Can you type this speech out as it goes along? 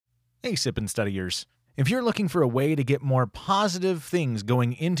Hey, Sip and Studiers. If you're looking for a way to get more positive things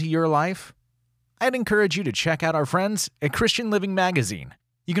going into your life, I'd encourage you to check out our friends at Christian Living Magazine.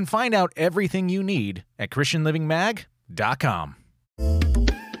 You can find out everything you need at ChristianLivingMag.com.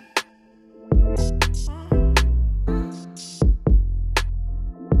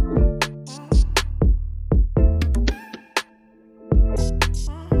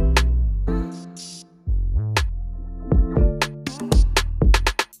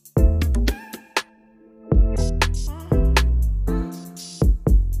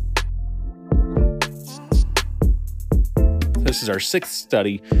 This is our sixth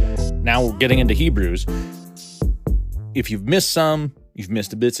study. Now we're getting into Hebrews. If you've missed some, you've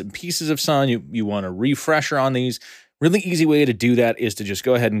missed bits and pieces of some, you want a refresher on these, really easy way to do that is to just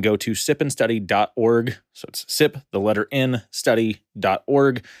go ahead and go to sipandstudy.org. So it's sip, the letter N,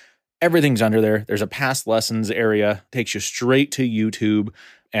 study.org. Everything's under there. There's a past lessons area, takes you straight to YouTube,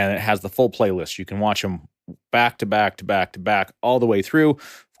 and it has the full playlist. You can watch them back to back to back to back all the way through.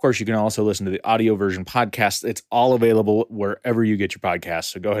 Of course, you can also listen to the audio version podcast. It's all available wherever you get your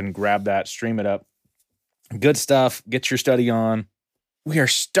podcasts. So go ahead and grab that, stream it up. Good stuff. Get your study on. We are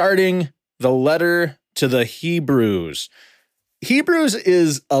starting the letter to the Hebrews. Hebrews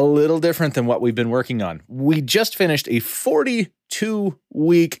is a little different than what we've been working on. We just finished a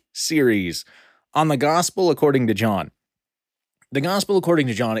 42-week series on the Gospel according to John. The Gospel according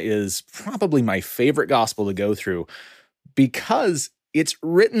to John is probably my favorite gospel to go through because it's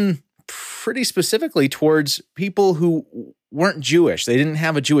written pretty specifically towards people who weren't Jewish. They didn't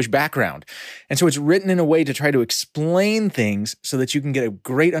have a Jewish background. And so it's written in a way to try to explain things so that you can get a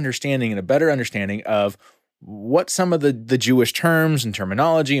great understanding and a better understanding of what some of the Jewish terms and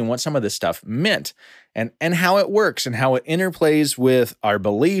terminology and what some of this stuff meant and how it works and how it interplays with our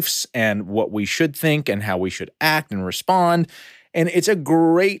beliefs and what we should think and how we should act and respond. And it's a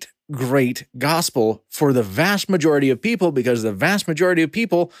great gospel for the vast majority of people because the vast majority of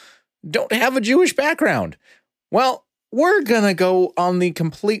people don't have a Jewish background. Well, we're going to go on the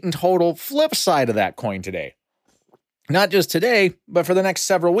complete and total flip side of that coin today. Not just today, but for the next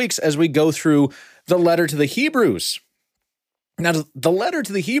several weeks as we go through the letter to the Hebrews. Now, the letter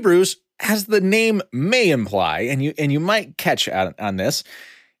to the Hebrews, as the name may imply, and you might catch on this,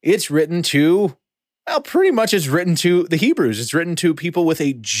 it's written to, well, pretty much it's written to the Hebrews. It's written to people with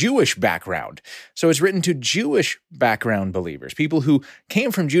a Jewish background. So it's written to Jewish background believers, people who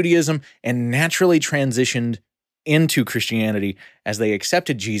came from Judaism and naturally transitioned into Christianity as they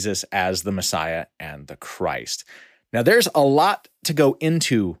accepted Jesus as the Messiah and the Christ. Now, there's a lot to go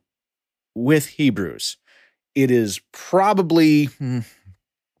into with Hebrews. It is probably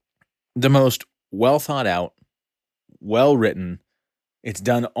the most well thought out, well written. It's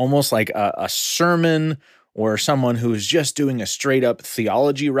done almost like a sermon or someone who's just doing a straight up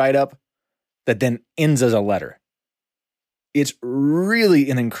theology write-up that then ends as a letter. It's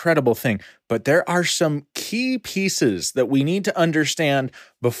really an incredible thing, but there are some key pieces that we need to understand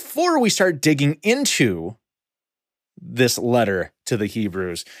before we start digging into this letter to the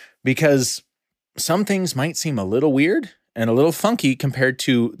Hebrews, because some things might seem a little weird and a little funky compared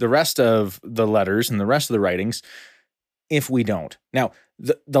to the rest of the letters and the rest of the writings if we don't. Now,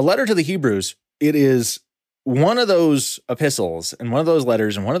 the letter to the Hebrews, it is one of those epistles and one of those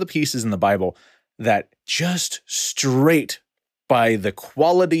letters and one of the pieces in the Bible that just straight by the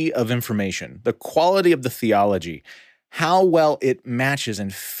quality of information, the quality of the theology, how well it matches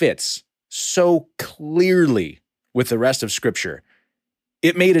and fits so clearly with the rest of Scripture,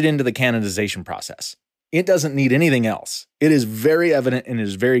 it made it into the canonization process. It doesn't need anything else. It is very evident and it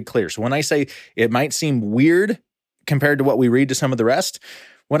is very clear. So when I say it might seem weird compared to what we read to some of the rest,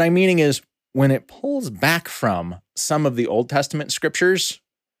 what I'm meaning is when it pulls back from some of the Old Testament scriptures,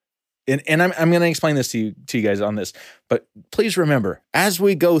 and I'm going to explain this to you guys on this, but please remember, as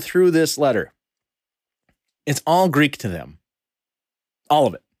we go through this letter, it's all Greek to them. All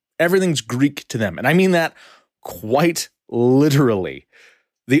of it. Everything's Greek to them. And I mean that quite literally.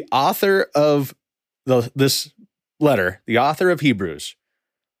 The author of this letter, the author of Hebrews,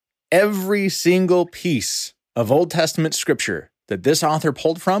 every single piece of Old Testament scripture that this author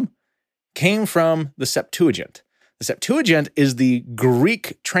pulled from came from the Septuagint. The Septuagint is the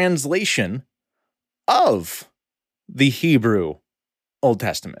Greek translation of the Hebrew Old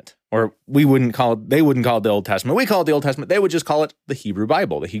Testament. Or they wouldn't call it the Old Testament. We call it the Old Testament. They would just call it the Hebrew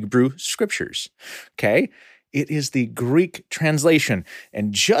Bible, the Hebrew Scriptures. Okay? It is the Greek translation.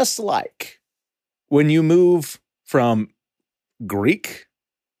 And just like when you move from Greek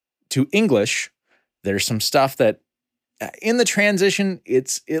to English, there's some stuff that in the transition,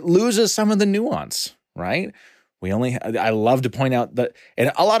 it loses some of the nuance, right? I love to point out that,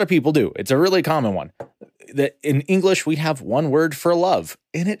 and a lot of people do, it's a really common one, that in English we have one word for love,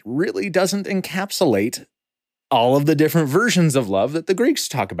 and it really doesn't encapsulate all of the different versions of love that the Greeks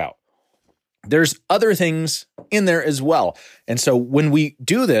talk about. There's other things in there as well. And so when we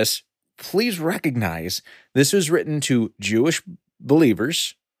do this, please recognize this was written to Jewish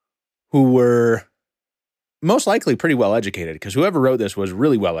believers who were most likely pretty well educated, because whoever wrote this was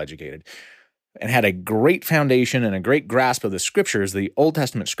really well educated and had a great foundation and a great grasp of the scriptures, the Old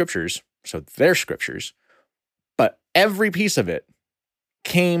Testament scriptures, so their scriptures. But every piece of it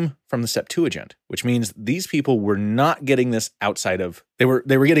came from the Septuagint, which means these people were not getting this outside of, they were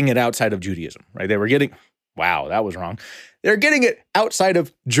getting it outside of Judaism, right? They were getting, wow, that was wrong. They're getting it outside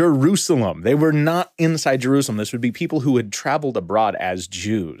of Jerusalem. They were not inside Jerusalem. This would be people who had traveled abroad as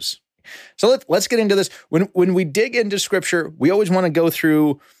Jews. So let's get into this. When we dig into scripture, we always want to go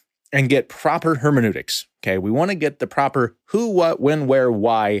through and get proper hermeneutics, okay? We want to get the proper who, what, when, where,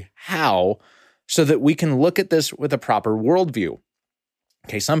 why, how, so that we can look at this with a proper worldview.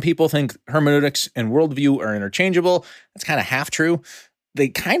 Okay, some people think hermeneutics and worldview are interchangeable. That's kind of half true. They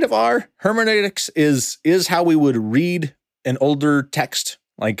kind of are. Hermeneutics is how we would read an older text,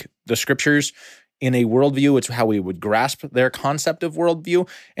 like the scriptures, in a worldview. It's how we would grasp their concept of worldview.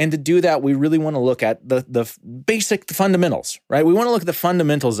 And to do that, we really want to look at the basic fundamentals, right? We want to look at the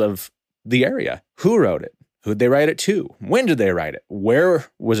fundamentals of the area. Who wrote it? Who'd they write it to? When did they write it? Where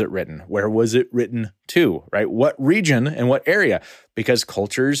was it written? Where was it written to, right? What region and what area? Because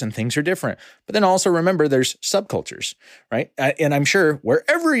cultures and things are different. But then also remember there's subcultures, right? And I'm sure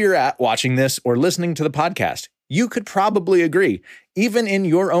wherever you're at watching this or listening to the podcast, you could probably agree, even in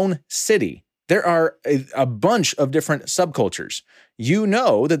your own city, there are a bunch of different subcultures. You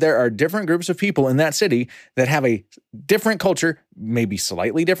know that there are different groups of people in that city that have a different culture, maybe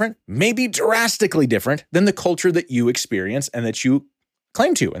slightly different, maybe drastically different than the culture that you experience and that you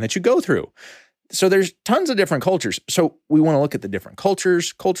claim to and that you go through. So there's tons of different cultures. So we want to look at the different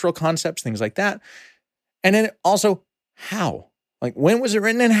cultures, cultural concepts, things like that. And then also how. Like, when was it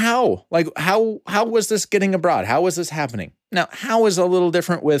written and how? Like, how was this getting abroad? How was this happening? Now, how is a little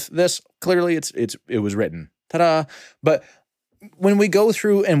different with this? Clearly, it was written. Ta-da! But when we go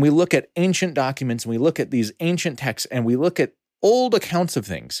through and we look at ancient documents and we look at these ancient texts and we look at old accounts of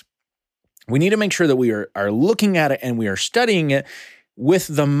things, we need to make sure that we are looking at it and we are studying it with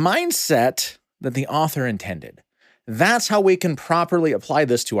the mindset that the author intended. That's how we can properly apply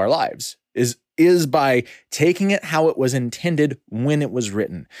this to our lives, is by taking it how it was intended when it was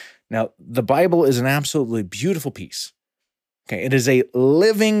written. Now, the Bible is an absolutely beautiful piece. Okay, it is a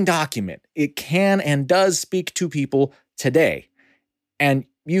living document. It can and does speak to people today. And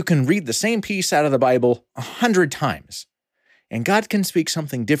you can read the same piece out of the Bible 100 times, and God can speak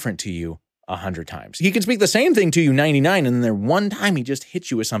something different to you 100 times. He can speak the same thing to you 99, and then there one time he just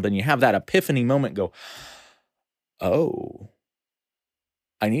hits you with something. You have that epiphany moment, go, oh,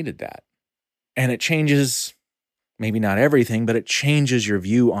 I needed that. And it changes, maybe not everything, but it changes your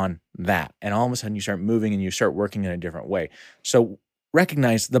view on that. And all of a sudden you start moving and you start working in a different way. So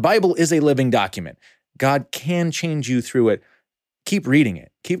recognize the Bible is a living document. God can change you through it. Keep reading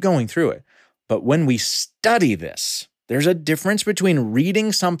it. Keep going through it. But when we study this, there's a difference between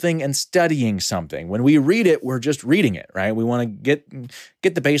reading something and studying something. When we read it, we're just reading it, right? We want to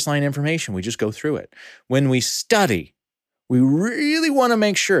get the baseline information. We just go through it. When we study, we really want to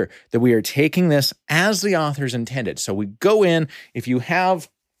make sure that we are taking this as the authors intended. So we go in, if you have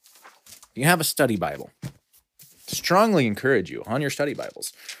a study Bible, strongly encourage you on your study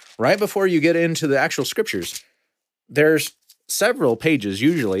Bibles, right before you get into the actual scriptures, there's several pages,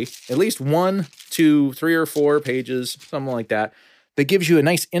 usually, at least 1, 2, 3 or 4 pages, something like that gives you a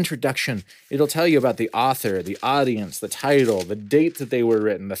nice introduction. It'll tell you about the author, the audience, the title, the date that they were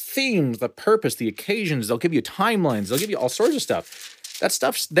written, the themes, the purpose, the occasions. They'll give you timelines. They'll give you all sorts of stuff. That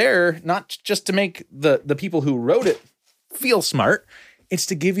stuff's there not just to make the people who wrote it feel smart. It's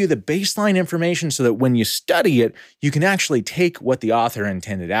to give you the baseline information so that when you study it, you can actually take what the author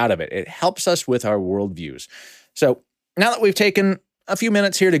intended out of it. It helps us with our worldviews. So now that we've taken a few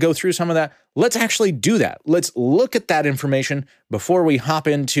minutes here to go through some of that, let's actually do that. Let's look at that information before we hop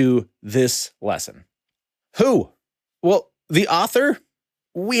into this lesson. Who? Well, the author,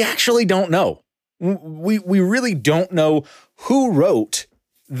 we actually don't know. We really don't know who wrote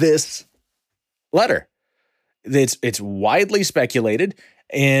this letter. It's widely speculated.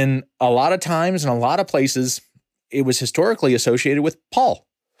 In a lot of times, in a lot of places, it was historically associated with Paul.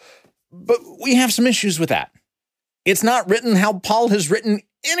 But we have some issues with that. It's not written how Paul has written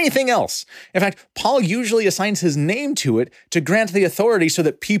anything else. In fact, Paul usually assigns his name to it to grant the authority so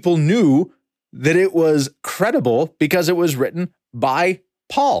that people knew that it was credible because it was written by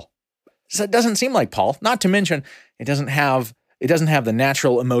Paul. So it doesn't seem like Paul, not to mention it doesn't have the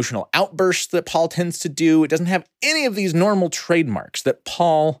natural emotional outbursts that Paul tends to do. It doesn't have any of these normal trademarks that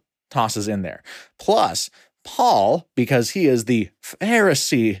Paul tosses in there. Plus, Paul, because he is the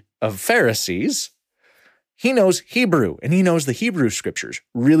Pharisee of Pharisees, he knows Hebrew and he knows the Hebrew scriptures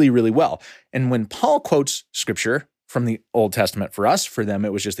really, really well. And when Paul quotes scripture from the Old Testament for us, for them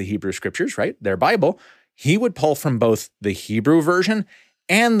it was just the Hebrew scriptures, right? Their Bible. He would pull from both the Hebrew version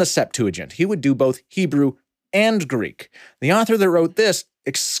and the Septuagint. He would do both Hebrew and Greek. The author that wrote this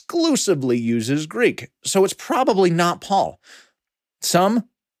exclusively uses Greek, so it's probably not Paul. Some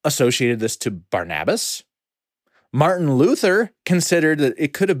associated this to Barnabas. Martin Luther considered that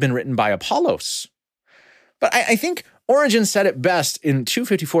it could have been written by Apollos. But I think Origen said it best in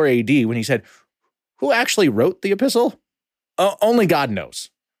 254 AD when he said, who actually wrote the epistle? Only God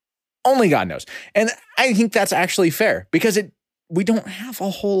knows. Only God knows. And I think that's actually fair because we don't have a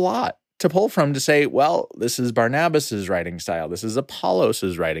whole lot to pull from to say, well, this is Barnabas's writing style. This is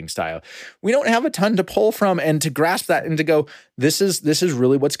Apollos's writing style. We don't have a ton to pull from and to grasp that and to go, this is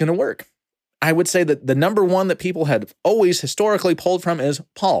really what's going to work. I would say that the number one that people had always historically pulled from is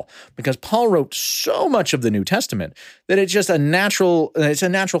Paul, because Paul wrote so much of the New Testament that it's a natural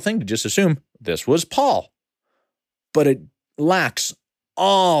thing to just assume this was Paul. But it lacks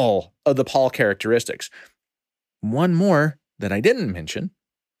all of the Paul characteristics. One more that I didn't mention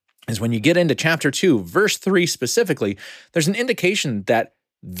is when you get into chapter 2, verse 3 specifically, there's an indication that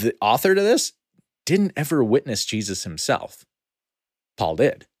the author to this didn't ever witness Jesus himself. Paul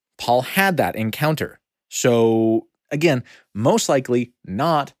did. Paul had that encounter. So again, most likely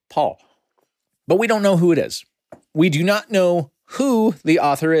not Paul. But we don't know who it is. We do not know who the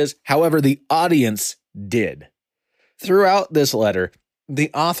author is. However, the audience did. Throughout this letter, the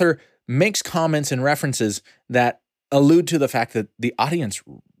author makes comments and references that allude to the fact that the audience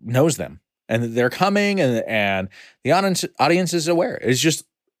knows them and that they're coming and the audience is aware. It's just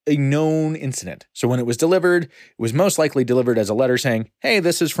a known incident. So when it was delivered, it was most likely delivered as a letter saying, hey,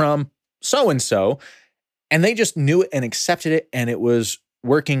 this is from so-and-so. And they just knew it and accepted it, and it was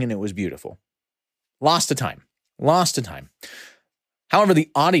working and it was beautiful. Lost to time. However,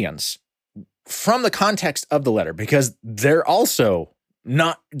 the audience, from the context of the letter, because they're also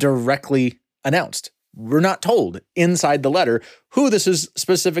not directly announced. We're not told inside the letter who this is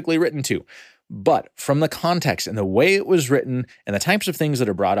specifically written to. But from the context and the way it was written and the types of things that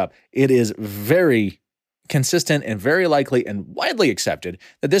are brought up, it is very consistent and very likely and widely accepted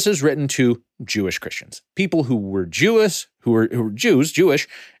that this is written to Jewish Christians, people who were Jewish, Jewish,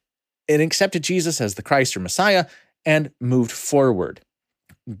 and accepted Jesus as the Christ or Messiah and moved forward.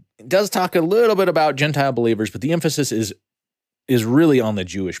 It does talk a little bit about Gentile believers, but the emphasis is really on the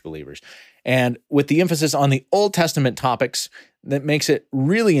Jewish believers. And with the emphasis on the Old Testament topics, that makes it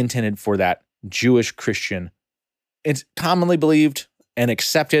really intended for that Jewish Christian. It's commonly believed and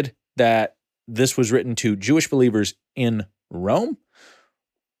accepted that this was written to Jewish believers in Rome,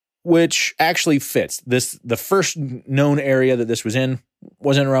 which actually fits. The first known area that this was in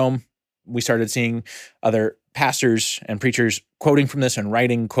Rome. We started seeing other pastors and preachers quoting from this and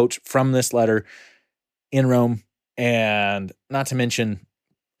writing quotes from this letter in Rome. And not to mention,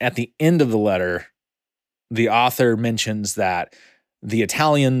 at the end of the letter, the author mentions that the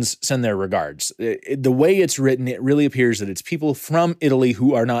Italians send their regards. The way it's written, it really appears that it's people from Italy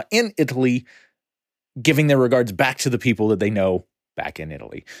who are not in Italy giving their regards back to the people that they know back in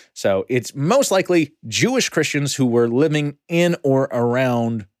Italy. So it's most likely Jewish Christians who were living in or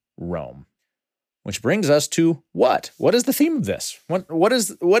around Rome. Which brings us to what? What is the theme of this? What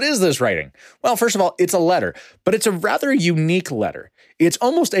is this writing? Well, first of all, it's a letter, but it's a rather unique letter. It's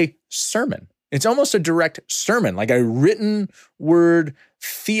almost a sermon. It's almost a direct sermon, like a written word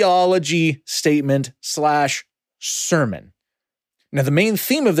theology statement / sermon. Now, the main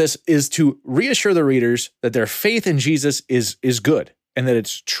theme of this is to reassure the readers that their faith in Jesus is good and that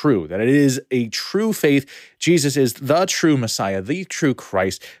it's true, that it is a true faith. Jesus is the true Messiah, the true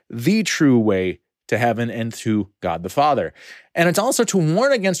Christ, the true way to heaven and to God the Father. And it's also to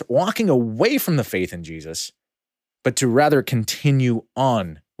warn against walking away from the faith in Jesus, but to rather continue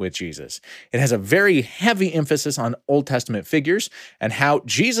on with Jesus. It has a very heavy emphasis on Old Testament figures and how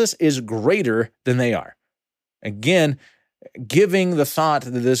Jesus is greater than they are. Again, giving the thought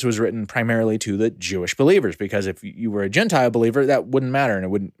that this was written primarily to the Jewish believers, because if you were a Gentile believer, that wouldn't matter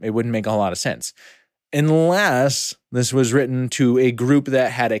and it wouldn't make a whole lot of sense. Unless this was written to a group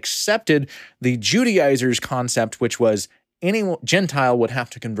that had accepted the Judaizers' concept, which was any Gentile would have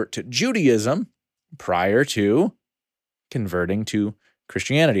to convert to Judaism prior to converting to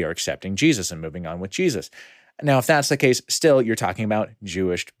Christianity, or accepting Jesus and moving on with Jesus. Now, if that's the case, still you're talking about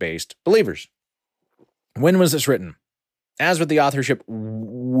Jewish-based believers. When was this written? As with the authorship,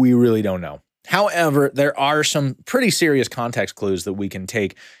 we really don't know. However, there are some pretty serious context clues that we can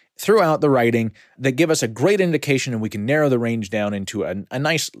take throughout the writing that give us a great indication, and we can narrow the range down into a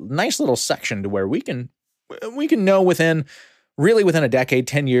nice little section to where we can know within a decade,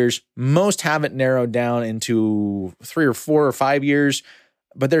 10 years. Most have it narrowed down into 3 or 4 or 5 years,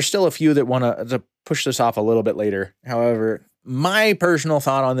 but there's still a few that want to push this off a little bit later. However, my personal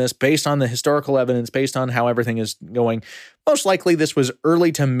thought on this, based on the historical evidence, based on how everything is going, most likely this was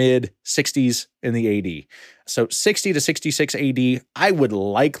early to mid 60s in the AD. So 60 to 66 AD, I would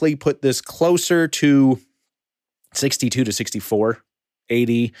likely put this closer to 62 to 64 AD.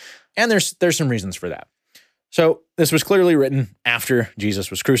 And there's some reasons for that. So this was clearly written after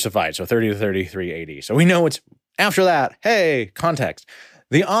Jesus was crucified, so 30 to 33 AD. So we know it's after that. Hey, context.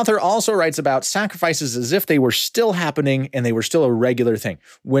 The author also writes about sacrifices as if they were still happening and they were still a regular thing,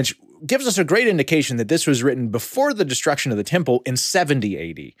 which gives us a great indication that this was written before the destruction of the temple in 70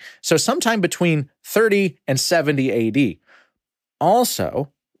 AD. So sometime between 30 and 70 AD.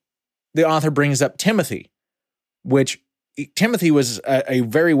 Also, the author brings up Timothy, which Timothy was a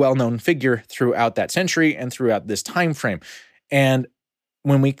very well-known figure throughout that century and throughout this time frame. And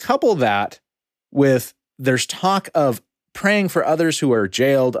when we couple that with there's talk of praying for others who are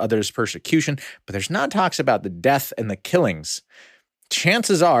jailed, others persecution, but there's not talks about the death and the killings.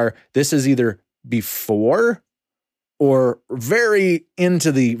 Chances are this is either before or very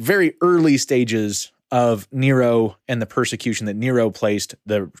into the very early stages of Nero and the persecution that Nero placed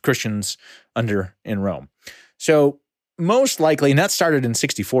the Christians under in Rome. So most likely, and that started in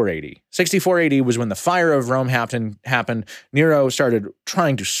 64 AD. 64 AD was when the fire of Rome happened. Nero started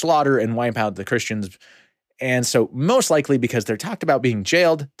trying to slaughter and wipe out the Christians. And so most likely, because they're talked about being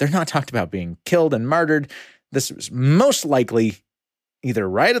jailed, they're not talked about being killed and martyred. This was most likely either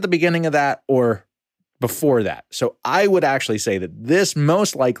right at the beginning of that or before that. So I would actually say that this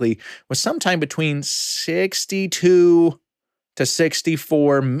most likely was sometime between 62 to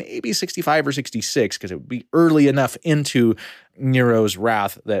 64, maybe 65 or 66, because it would be early enough into Nero's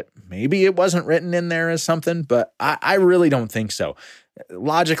wrath that maybe it wasn't written in there as something, but I really don't think so.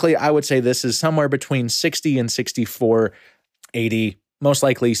 Logically, I would say this is somewhere between 60 and 64 AD, most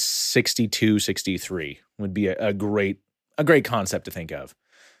likely 62, 63 would be a great concept to think of.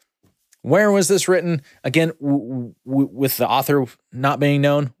 Where was this written? Again, with the author not being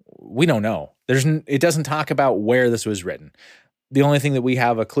known, we don't know. It doesn't talk about where this was written. The only thing that we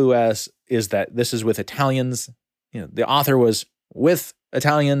have a clue as is that this is with Italians. The author was with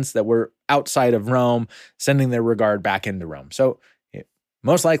Italians that were outside of Rome, sending their regard back into Rome. So it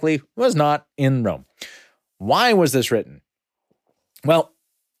most likely was not in Rome. Why was this written? Well,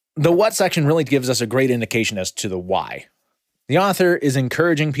 the what section really gives us a great indication as to the why. The author is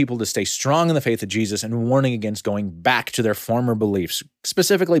encouraging people to stay strong in the faith of Jesus and warning against going back to their former beliefs,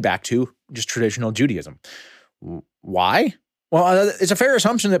 specifically back to just traditional Judaism. Why? Well, it's a fair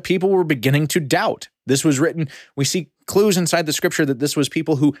assumption that people were beginning to doubt. This was written, we see clues inside the scripture that this was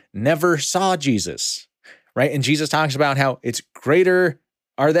people who never saw Jesus, right? And Jesus talks about how it's greater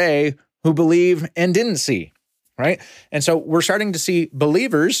are they who believe and didn't see, right? And so we're starting to see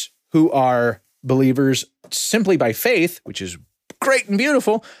believers who are believers simply by faith, which is great and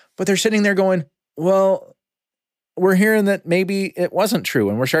beautiful, but they're sitting there going, well, we're hearing that maybe it wasn't true,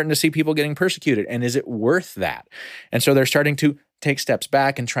 and we're starting to see people getting persecuted, and is it worth that? And so they're starting to take steps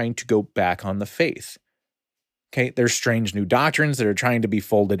back and trying to go back on the faith. Okay, there's strange new doctrines that are trying to be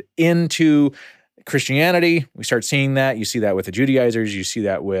folded into Christianity. We start seeing that. You see that with the Judaizers. You see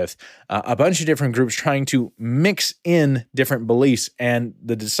that with a bunch of different groups trying to mix in different beliefs. And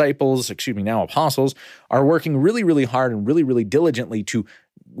the disciples, now apostles, are working really, really hard and really, really diligently to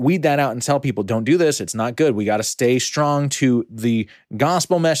weed that out and tell people, don't do this. It's not good. We got to stay strong to the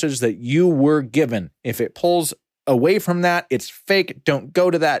gospel message that you were given. If it pulls away from that, it's fake. Don't go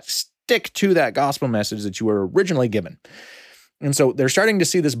to that. Stick to that gospel message that you were originally given. And so they're starting to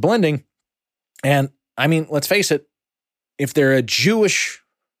see this blending. And let's face it, if they're a Jewish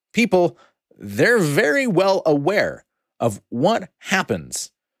people, they're very well aware of what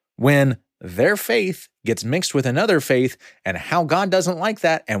happens when their faith gets mixed with another faith and how God doesn't like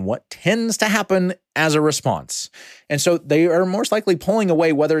that and what tends to happen as a response. And so they are most likely pulling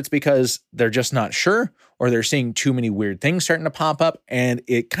away, whether it's because they're just not sure or they're seeing too many weird things starting to pop up and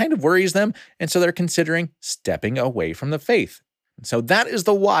it kind of worries them. And so they're considering stepping away from the faith. So that is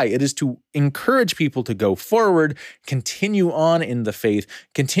the why. It is to encourage people to go forward, continue on in the faith,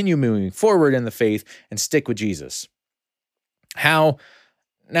 continue moving forward in the faith, and stick with Jesus. How?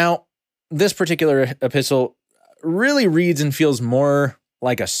 Now, this particular epistle really reads and feels more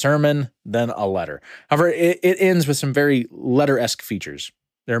like a sermon than a letter. However, it ends with some very letter-esque features.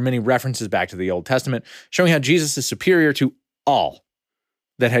 There are many references back to the Old Testament, showing how Jesus is superior to all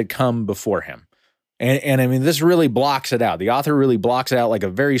that had come before him. And I mean, this really blocks it out. The author really blocks it out like a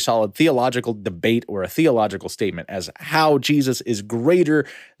very solid theological debate or a theological statement as how Jesus is greater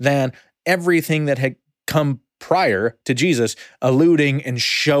than everything that had come prior to Jesus, alluding and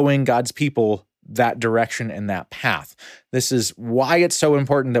showing God's people that direction and that path. This is why it's so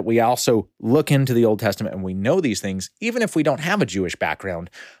important that we also look into the Old Testament and we know these things, even if we don't have a Jewish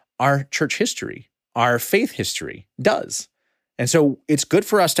background. Our church history, our faith history does. And so it's good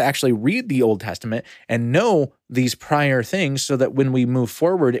for us to actually read the Old Testament and know these prior things so that when we move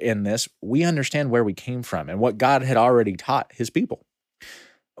forward in this, we understand where we came from and what God had already taught his people.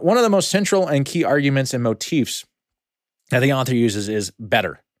 One of the most central and key arguments and motifs that the author uses is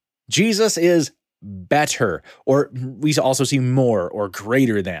better. Jesus is better, or we also see more or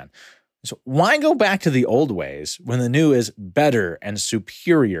greater than. So why go back to the old ways when the new is better and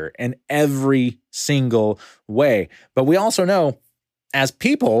superior in every single way? But we also know, as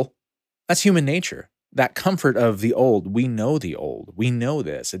people, that's human nature. That comfort of the old. We know the old. We know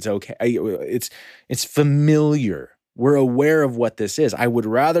this. It's okay. It's familiar. We're aware of what this is. I would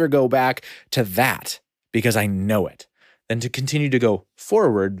rather go back to that because I know it than to continue to go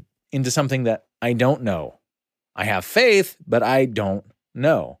forward into something that I don't know. I have faith, but I don't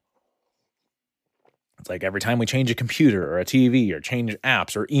know. It's like every time we change a computer or a TV or change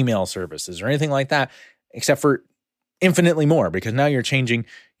apps or email services or anything like that, except for infinitely more, because now you're changing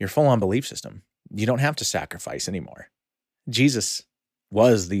your full-on belief system. You don't have to sacrifice anymore. Jesus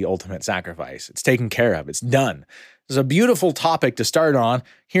was the ultimate sacrifice. It's taken care of. It's done. It's a beautiful topic to start on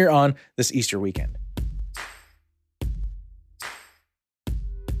here on this Easter weekend.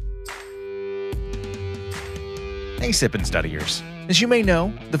 Hey, Sippin' Studiers. As you may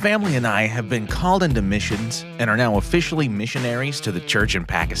know, the family and I have been called into missions and are now officially missionaries to the church in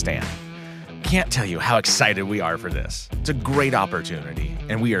Pakistan. Can't tell you how excited we are for this. It's a great opportunity,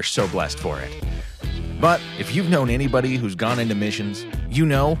 and we are so blessed for it. But if you've known anybody who's gone into missions, you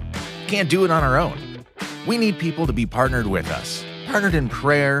know, can't do it on our own. We need people to be partnered with us, partnered in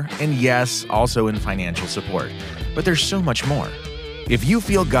prayer, and yes, also in financial support. But there's so much more. If you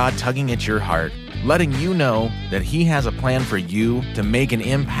feel God tugging at your heart, letting you know that he has a plan for you to make an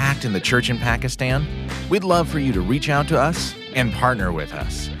impact in the church in Pakistan, we'd love for you to reach out to us and partner with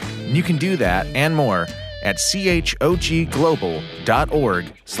us. And you can do that and more at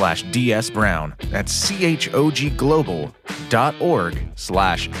chogglobal.org/dsbrown. That's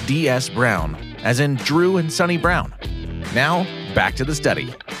chogglobal.org/dsbrown, as in Drew and Sonny Brown. Now, back to the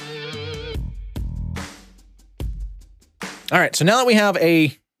study. All right, so now that we have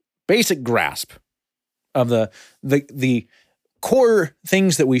a basic grasp of the core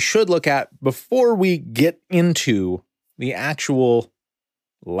things that we should look at before we get into the actual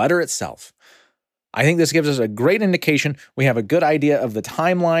letter itself, I think this gives us a great indication. We have a good idea of the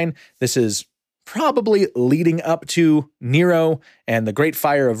timeline. This is probably leading up to Nero and the Great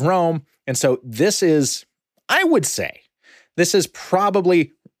Fire of Rome. And so this is, I would say, this is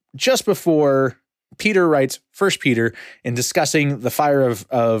probably just before Peter writes 1 Peter in discussing the fire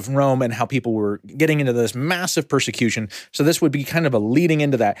of Rome and how people were getting into this massive persecution. So this would be kind of a leading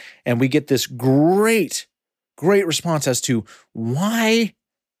into that. And we get this great response as to why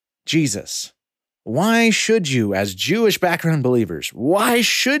Jesus. Why should you, as Jewish background believers, why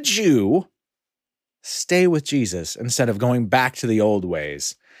should you stay with Jesus instead of going back to the old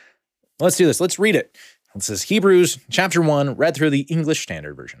ways? Let's do this. Let's read it. This is Hebrews chapter 1, read through the English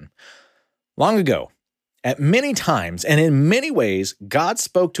Standard Version. Long ago, at many times and in many ways, God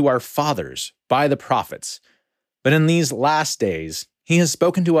spoke to our fathers by the prophets. But in these last days, he has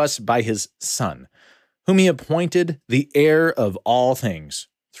spoken to us by his Son, whom he appointed the heir of all things,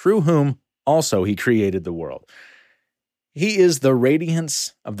 through whom also he created the world. He is the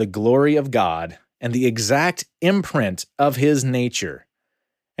radiance of the glory of God and the exact imprint of his nature,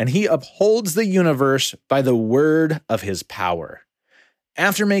 and he upholds the universe by the word of his power.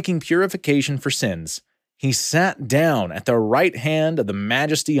 After making purification for sins, he sat down at the right hand of the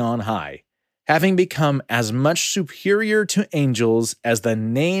Majesty on high, having become as much superior to angels as the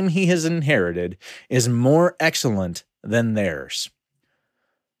name he has inherited is more excellent than theirs.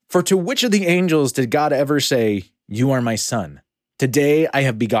 For to which of the angels did God ever say, "You are my son, today I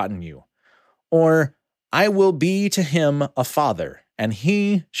have begotten you"? Or, "I will be to him a father, and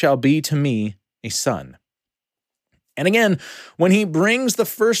he shall be to me a son"? And again, when he brings the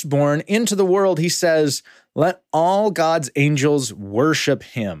firstborn into the world, he says, let all God's angels worship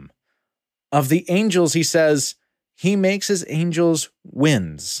him. Of the angels, he says, he makes his angels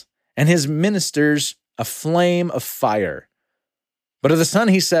winds and his ministers a flame of fire. But of the Son,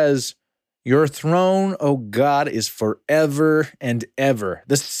 he says, your throne, O God, is forever and ever.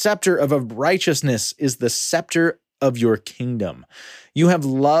 The scepter of righteousness is the scepter of your kingdom. You have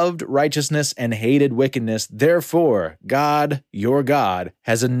loved righteousness and hated wickedness. Therefore, God, your God,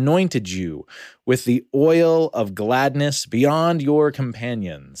 has anointed you with the oil of gladness beyond your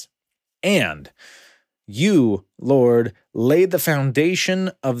companions. And you, Lord, laid the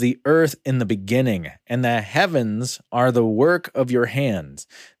foundation of the earth in the beginning, and the heavens are the work of your hands.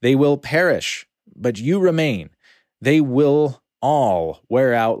 They will perish, but you remain. They will all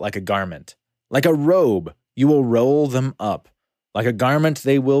wear out like a garment. Like a robe, you will roll them up. Like a garment,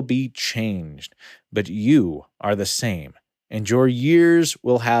 they will be changed. But you are the same, and your years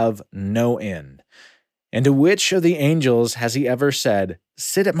will have no end. And to which of the angels has he ever said,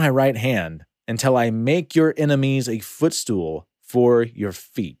 sit at my right hand, until I make your enemies a footstool for your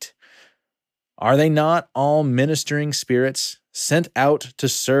feet? Are they not all ministering spirits sent out to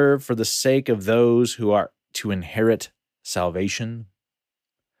serve for the sake of those who are to inherit salvation?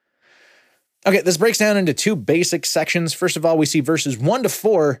 Okay, this breaks down into two basic sections. First of all, we see verses 1 to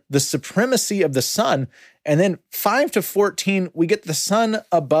 4, the supremacy of the Son, and then 5 to 14, we get the Son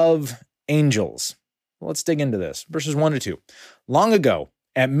above angels. Let's dig into this. Verses 1 to 2. Long ago,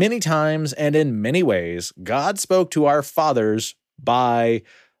 at many times and in many ways, God spoke to our fathers by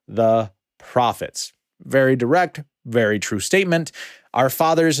the prophets. Very direct, very true statement. Our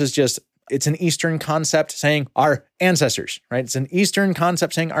fathers is just, it's an Eastern concept saying our ancestors, right? It's an Eastern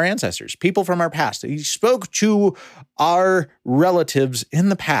concept saying our ancestors, people from our past. He spoke to our relatives in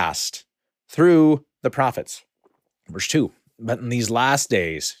the past through the prophets. Verse 2, but in these last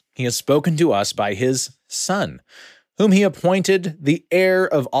days, he has spoken to us by his Son, whom he appointed the heir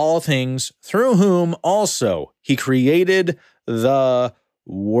of all things, through whom also he created the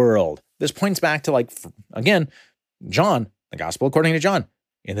world. This points back to, again, John, the gospel according to John.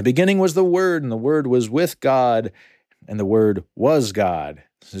 In the beginning was the Word, and the Word was with God, and the Word was God.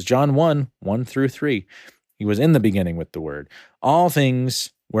 This is John 1 through 3. He was in the beginning with the Word. All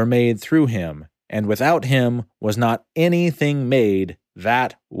things were made through him, and without him was not anything made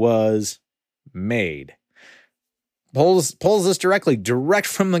that was made. Pulls this direct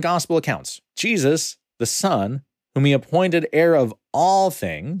from the gospel accounts. Jesus, the Son, whom he appointed heir of all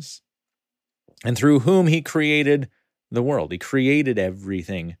things, and through whom he created the world. He created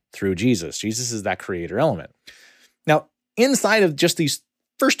everything through Jesus. Jesus is that creator element. Now, inside of just these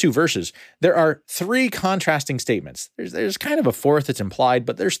first two verses, there are three contrasting statements. There's kind of a fourth that's implied,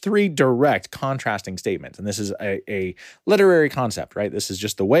 but there's three direct contrasting statements. And this is a literary concept, right? This is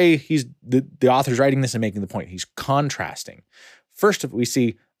just the way the author's writing this and making the point. He's contrasting. First, we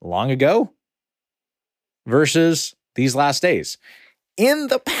see long ago versus these last days. In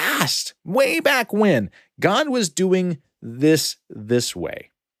the past, way back when, God was doing this way.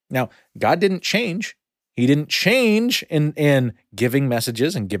 Now, God didn't change. He didn't change in giving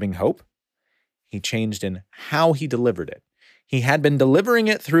messages and giving hope. He changed in how he delivered it. He had been delivering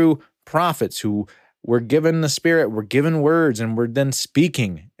it through prophets who were given the Spirit, were given words, and were then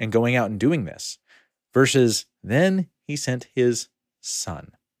speaking and going out and doing this. Versus then he sent his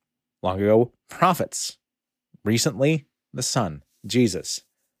Son. Long ago, prophets. Recently, the Son, Jesus.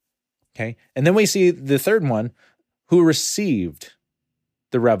 Okay, and then we see the third one, who received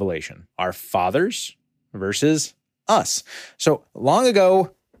the revelation. Our fathers versus us. So long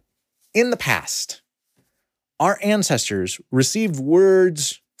ago, in the past, our ancestors received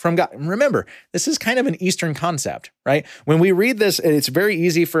words from God. Remember, this is kind of an Eastern concept, right? When we read this, it's very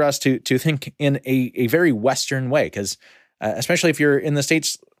easy for us to think in a very Western way, because especially if you're in the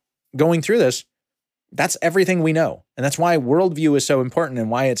States going through this, that's everything we know. And that's why worldview is so important, and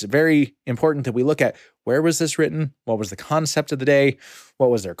why it's very important that we look at where was this written? What was the concept of the day? What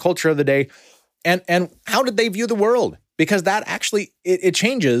was their culture of the day? And how did they view the world? Because that actually, it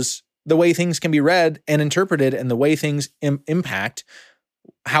changes the way things can be read and interpreted, and the way things impact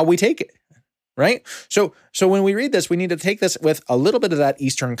how we take it, right? So when we read this, we need to take this with a little bit of that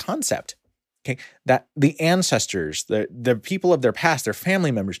Eastern concept, okay? That the ancestors, the people of their past, their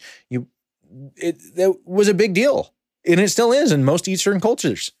family members, that was a big deal, and it still is in most Eastern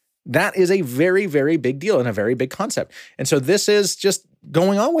cultures. That is a very, very big deal and a very big concept. And so this is just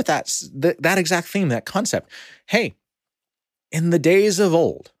going on with that exact theme, that concept. Hey, in the days of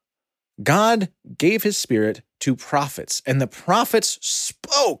old, God gave his Spirit to prophets, and the prophets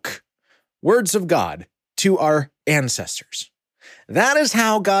spoke words of God to our ancestors. That is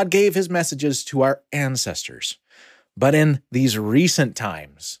how God gave his messages to our ancestors. But in these recent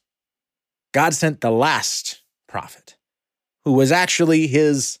times, God sent the last prophet, who was actually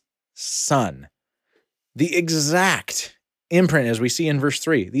his son. The exact imprint, as we see in verse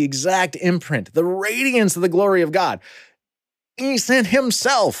 3, the exact imprint, the radiance of the glory of God. He sent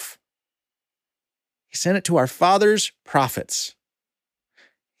himself. He sent it to our fathers' prophets.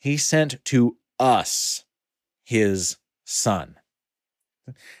 He sent to us his son.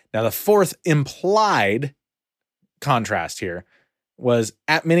 Now, the fourth implied contrast here was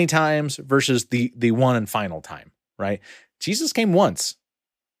at many times versus the one and final time, right? Jesus came once.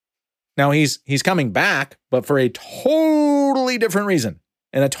 Now he's coming back, but for a totally different reason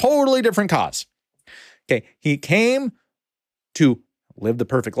and a totally different cause. Okay, he came to live the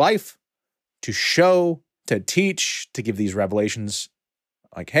perfect life, to show, to teach, to give these revelations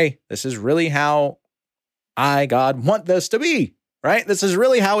like, hey, this is really how I, God, want this to be, right? This is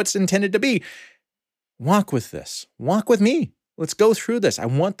really how it's intended to be. Walk with this. Walk with me. Let's go through this. I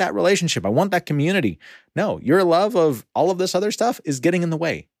want that relationship. I want that community. No, your love of all of this other stuff is getting in the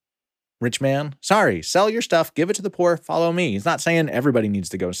way. Rich man, sorry, sell your stuff, give it to the poor, follow me. He's not saying everybody needs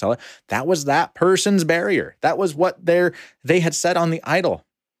to go sell it. That was that person's barrier. That was what they had set on the idol,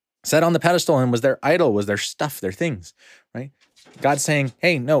 set on the pedestal, and was their idol, was their stuff, their things, right? God's saying,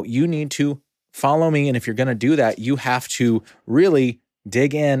 hey, no, you need to follow me. And if you're going to do that, you have to really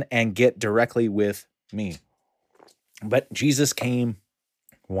dig in and get directly with me. But Jesus came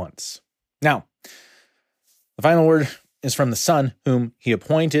once. Now, the final word is from the Son, whom he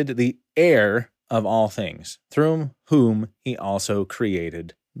appointed the heir of all things, through whom he also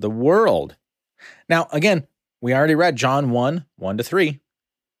created the world. Now, again, we already read John 1, 1-3.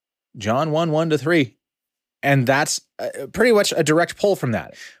 John 1, 1-3. And that's pretty much a direct pull from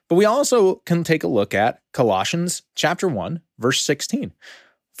that. But we also can take a look at Colossians chapter 1, verse 16.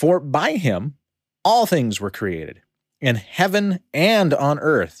 For by him all things were created, in heaven and on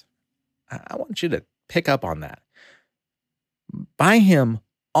earth. I want you to pick up on that. By him,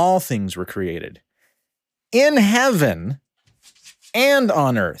 all things were created, in heaven and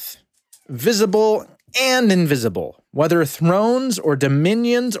on earth, visible and invisible, whether thrones or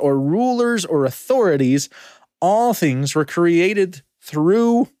dominions or rulers or authorities, all things were created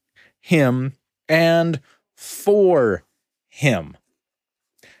through him and for him.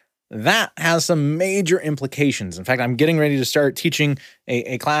 That has some major implications. In fact, I'm getting ready to start teaching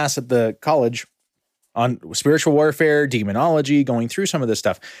a class at the college on spiritual warfare, demonology, going through some of this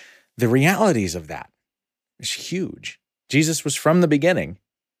stuff. The realities of that is huge. Jesus was from the beginning,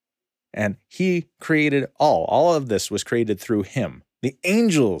 and he created all. All of this was created through him. The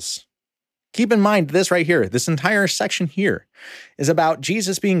angels, keep in mind this right here, this entire section here is about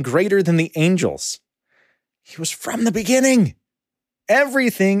Jesus being greater than the angels. He was from the beginning.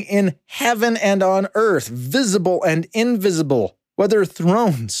 Everything in heaven and on earth, visible and invisible, whether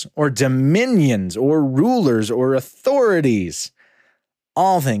thrones or dominions or rulers or authorities,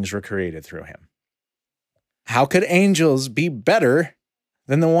 all things were created through him. How could angels be better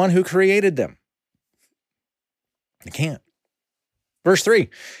than the one who created them? They can't. Verse 3,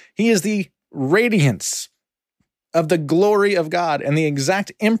 he is the radiance of the glory of God and the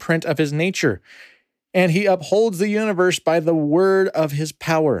exact imprint of his nature, and he upholds the universe by the word of his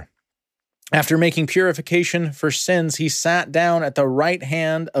power. After making purification for sins, he sat down at the right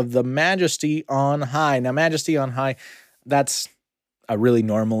hand of the Majesty on high. Now, Majesty on high, that's a really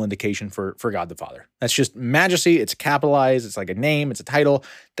normal indication for God the Father. That's just Majesty. It's capitalized. It's like a name. It's a title.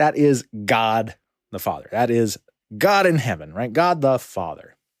 That is God the Father. That is God in heaven, right? God the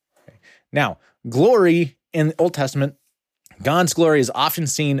Father. Okay. Now, glory in the Old Testament, God's glory is often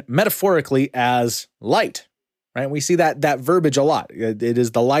seen metaphorically as light, right? We see that verbiage a lot. It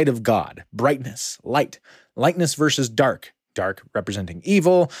is the light of God, brightness, light, lightness versus dark, dark representing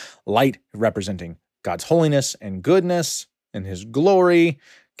evil, light representing God's holiness and goodness and his glory.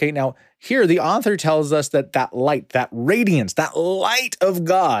 Okay, now here the author tells us that light, that radiance, that light of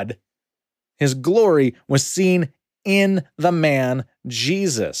God, his glory was seen in the man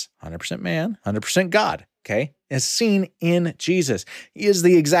Jesus, 100% man, 100% God, okay, is seen in Jesus. He is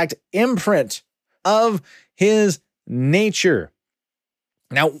the exact imprint of his nature.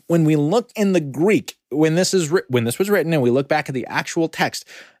 Now, when we look in the Greek, when this was written, and we look back at the actual text,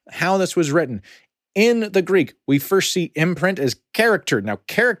 how this was written, in the Greek, we first see imprint as character. Now,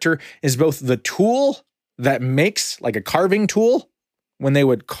 character is both the tool that makes, like a carving tool, when they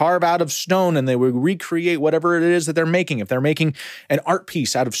would carve out of stone and they would recreate whatever it is that they're making. If they're making an art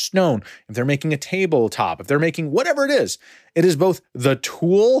piece out of stone, if they're making a tabletop, if they're making whatever it is both the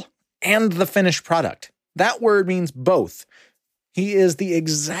tool and the finished product. That word means both. He is the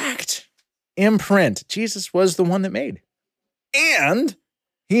exact imprint Jesus was the one that made. And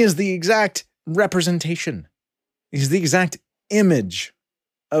he is the exact representation. He's the exact image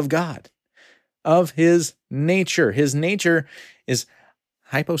of God, of his nature. His nature is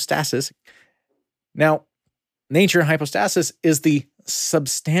hypostasis. Now, nature, hypostasis, is the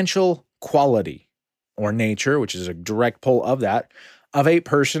substantial quality or nature, which is a direct pull of that, of a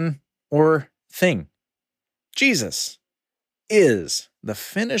person or thing. Jesus is the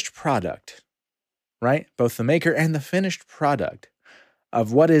finished product, right? Both the maker and the finished product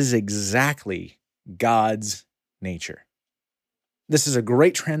of what is exactly God's nature. This is a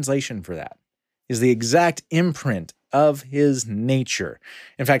great translation for that. Is the exact imprint of his nature.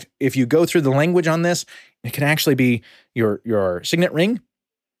 In fact, if you go through the language on this, it can actually be your signet ring.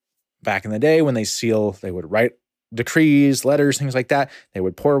 Back in the day when they would write decrees, letters, things like that. They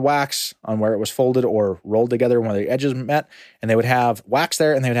would pour wax on where it was folded or rolled together when the edges met, and they would have wax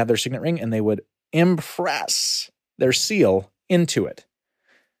there, and they would have their signet ring, and they would impress their seal into it.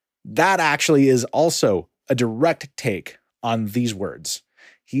 That actually is also a direct take on these words.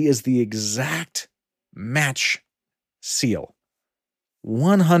 He is the exact match seal.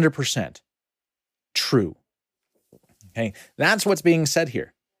 100% true. Okay, that's what's being said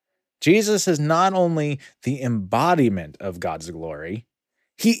here. Jesus is not only the embodiment of God's glory,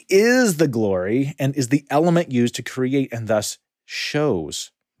 he is the glory and is the element used to create and thus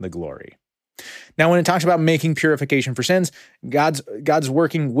shows the glory. Now, when it talks about making purification for sins, God's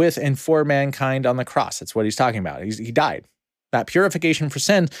working with and for mankind on the cross. That's what he's talking about. He died. That purification for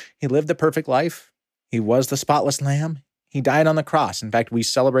sin, he lived the perfect life. He was the spotless lamb. He died on the cross. In fact, we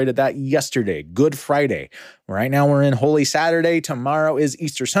celebrated that yesterday, Good Friday. Right now we're in Holy Saturday. Tomorrow is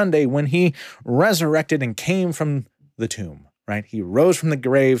Easter Sunday when he resurrected and came from the tomb, right? He rose from the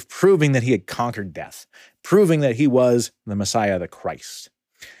grave, proving that he had conquered death, proving that he was the Messiah, the Christ.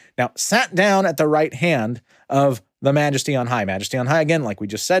 Now, sat down at the right hand of the Majesty on high. Majesty on high, again, like we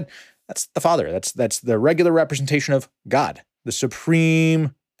just said, that's the Father. That's the regular representation of God, the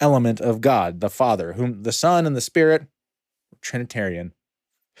supreme element of God, the Father, whom the Son and the Spirit, Trinitarian,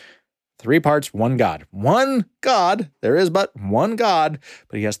 3 parts, one God. One God, there is but one God,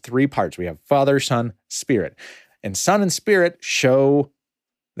 but he has 3 parts. We have Father, Son, Spirit. And Son and Spirit show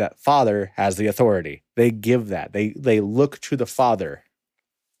that Father has the authority. They give that. They look to the Father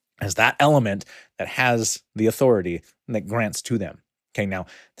as that element that has the authority and that grants to them. Okay, now,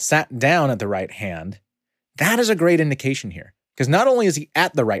 sat down at the right hand, that is a great indication here. Because not only is he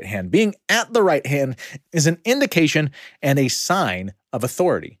at the right hand, being at the right hand is an indication and a sign of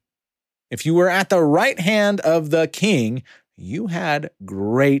authority. If you were at the right hand of the king, you had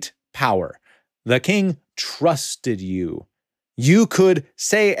great power. The king trusted you. You could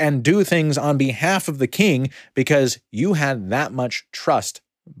say and do things on behalf of the king because you had that much trust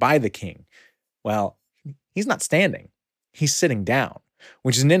by the king. Well, he's not standing. He's sitting down,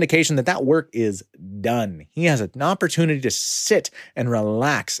 which is an indication that that work is done. He has an opportunity to sit and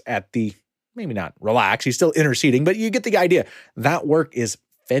relax at the, maybe not relax, he's still interceding, but you get the idea. That work is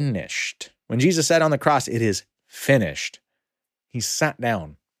finished. When Jesus said on the cross, it is finished, he sat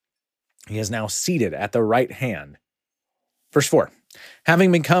down. He is now seated at the right hand. Verse 4,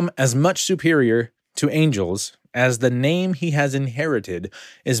 having become as much superior to angels as the name he has inherited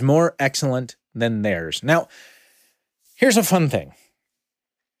is more excellent than theirs. Now, here's a fun thing.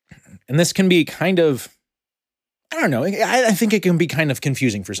 And this can be kind of, I don't know, I think it can be kind of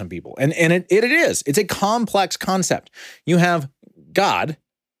confusing for some people. And it is. It's a complex concept. You have God,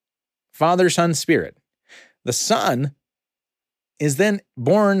 Father, Son, Spirit. The Son is then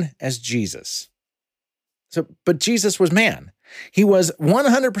born as Jesus. But Jesus was man. He was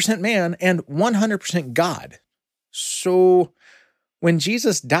 100% man and 100% God. So when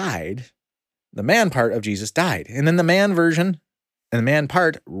Jesus died, the man part of Jesus died. And then the man version and the man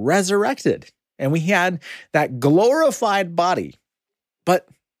part resurrected. And we had that glorified body. But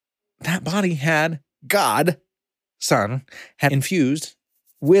that body had God, Son, had infused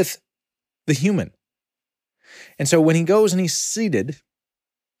with the human. And so when he goes and he's seated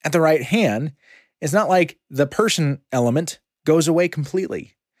at the right hand, it's not like the person element goes away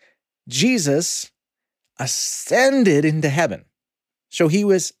completely. Jesus ascended into heaven. So he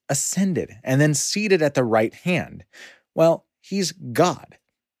was ascended and then seated at the right hand. Well, he's God.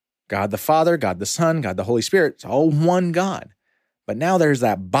 God the Father, God the Son, God the Holy Spirit. It's all one God. But now there's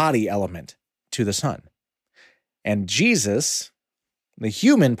that body element to the Son. And Jesus, the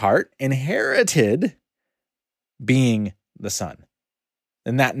human part, inherited being the Son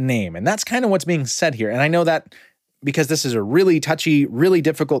and that name. And that's kind of what's being said here. And I know that because this is a really touchy, really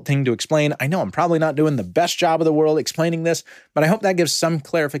difficult thing to explain. I know I'm probably not doing the best job of the world explaining this, but I hope that gives some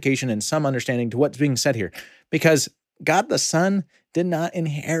clarification and some understanding to what's being said here. Because God the Son did not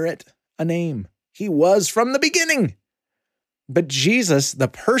inherit a name. He was from the beginning. But Jesus, the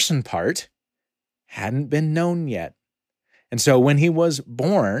person part, hadn't been known yet. And so when he was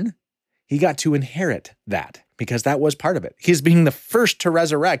born, he got to inherit that because that was part of it. His being the first to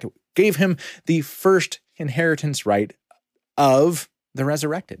resurrect gave him the first inheritance right of the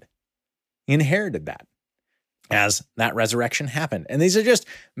resurrected. He inherited that as that resurrection happened. And these are just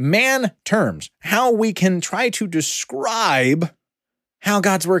man terms, how we can try to describe how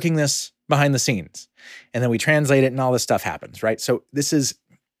God's working this behind the scenes. And then we translate it and all this stuff happens, right? So this is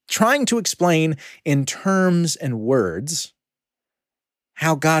trying to explain in terms and words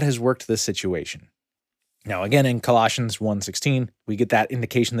how God has worked this situation. Now, again, in Colossians 1:16, we get that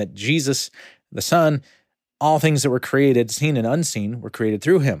indication that Jesus, the Son, all things that were created, seen and unseen, were created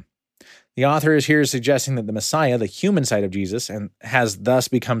through him. The author is here suggesting that the Messiah, the human side of Jesus, and has thus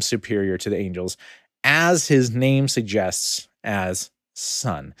become superior to the angels, as his name suggests, as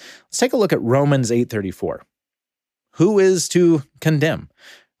Son. Let's take a look at Romans 8:34. Who is to condemn?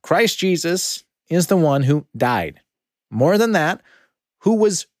 Christ Jesus is the one who died. More than that, who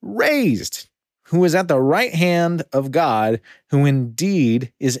was raised, who is at the right hand of God, who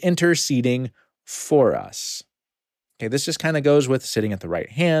indeed is interceding for us. Okay, this just kind of goes with sitting at the right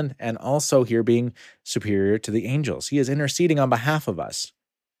hand and also here being superior to the angels. He is interceding on behalf of us.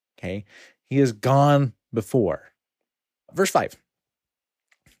 Okay, he has gone before. Verse 5.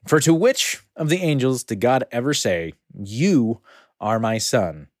 For to which of the angels did God ever say, "You are my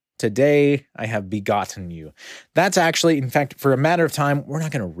son. Today I have begotten you"? That's actually, in fact, for a matter of time, we're not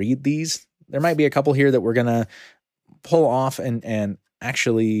going to read these. There might be a couple here that we're going to pull off and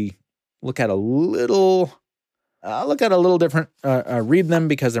actually look at a little different, read them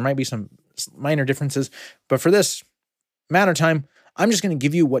because there might be some minor differences. But for this matter of time, I'm just going to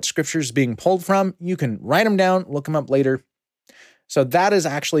give you what scripture is being pulled from. You can write them down, look them up later. So that is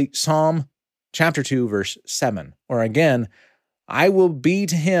actually Psalm chapter 2, verse 7. Or again, I will be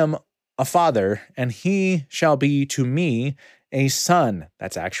to him a father, and he shall be to me a son.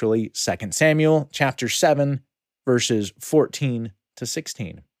 That's actually 2 Samuel chapter 7, verses 14 to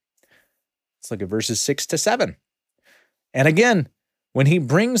 16. Let's look at verses 6 to 7. And again, when he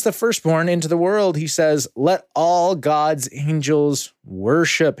brings the firstborn into the world, he says, let all God's angels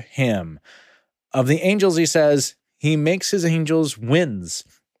worship him. Of the angels, he says, he makes his angels winds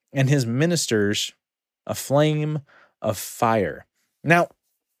and his ministers a flame of fire. Now,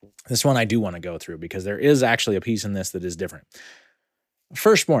 this one I do want to go through because there is actually a piece in this that is different.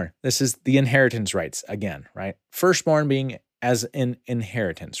 Firstborn, this is the inheritance rights again, right? Firstborn being as in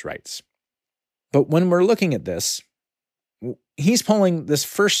inheritance rights. But when we're looking at this, he's pulling this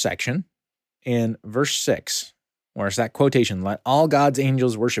first section in verse 6, where it's that quotation, let all God's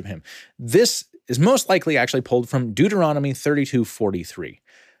angels worship him. This is most likely actually pulled from Deuteronomy 32:43.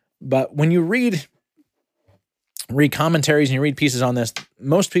 But when you read commentaries and you read pieces on this,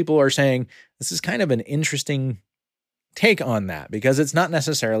 most people are saying this is kind of an interesting take on that because it's not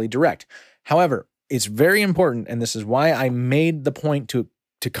necessarily direct. However, it's very important, and this is why I made the point to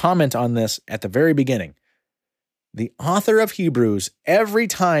comment on this at the very beginning. The author of Hebrews, every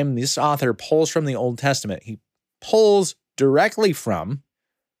time this author pulls from the Old Testament, he pulls directly from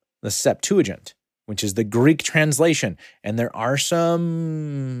the Septuagint, which is the Greek translation. And there are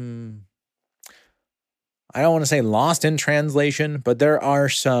some, I don't want to say lost in translation, but there are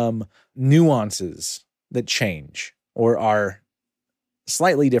some nuances that change or are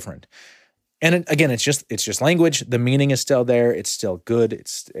slightly different. And again, it's just language. The meaning is still there. It's still good.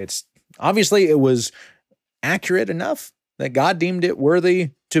 It's obviously it was accurate enough that God deemed it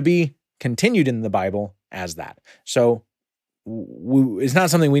worthy to be continued in the Bible as that. So it's not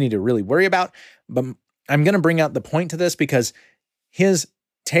something we need to really worry about, but I'm going to bring out the point to this because his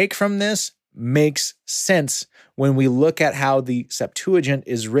take from this makes sense when we look at how the Septuagint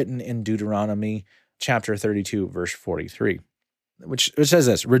is written in Deuteronomy chapter 32, verse 43, which says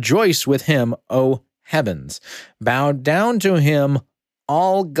this, rejoice with him, O heavens, bow down to him,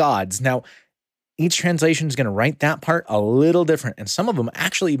 all gods. Now, each translation is going to write that part a little different, and some of them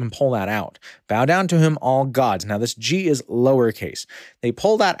actually even pull that out. Bow down to him, all gods. Now, this G is lowercase. They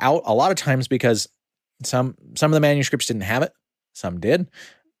pull that out a lot of times because some of the manuscripts didn't have it. Some did.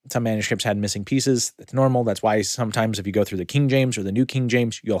 Some manuscripts had missing pieces. That's normal. That's why sometimes if you go through the King James or the New King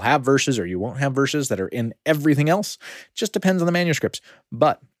James, you'll have verses or you won't have verses that are in everything else. It just depends on the manuscripts.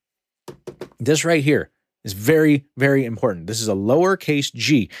 But this right here is very, very important. This is a lowercase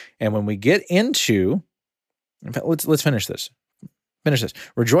g. And when we get into In fact, let's finish this. Finish this.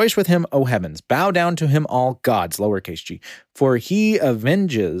 Rejoice with him, O heavens. Bow down to him, all gods, lowercase g. For he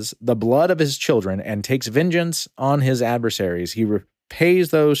avenges the blood of his children and takes vengeance on his adversaries. He repays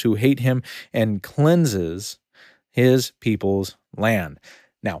those who hate him and cleanses his people's land.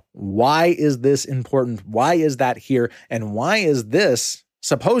 Now, why is this important? Why is that here? And why is this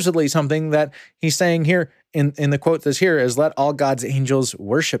supposedly something that he's saying here in the quote that's here is, let all God's angels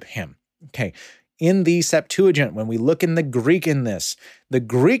worship him? Okay. In the Septuagint, when we look in the Greek in this, the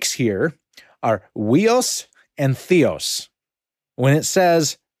Greeks here are huios and theos. When it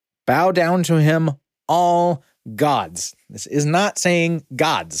says, bow down to him, all gods, this is not saying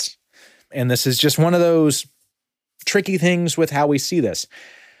gods. And this is just one of those tricky things with how we see this.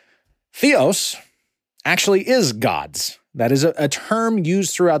 Theos actually is gods. That is a term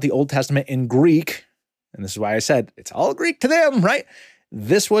used throughout the Old Testament in Greek. And this is why I said it's all Greek to them, right?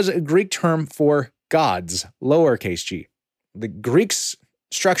 This was a Greek term for gods, lowercase g. The Greeks'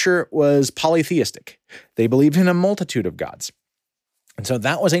 structure was polytheistic. They believed in a multitude of gods. And so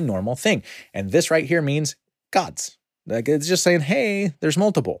that was a normal thing. And this right here means gods. Like it's just saying, hey, there's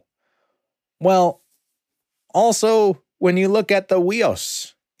multiple. Well, also, when you look at the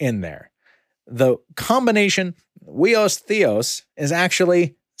huios in there, the combination huios theos is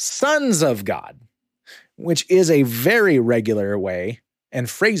actually sons of God, which is a very regular way and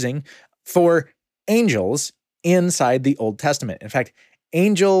phrasing for angels inside the Old Testament. In fact,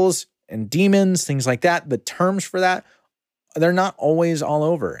 angels and demons, things like that, the terms for that, they're not always all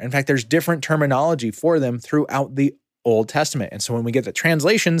over. In fact, there's different terminology for them throughout the Old Testament. And so when we get the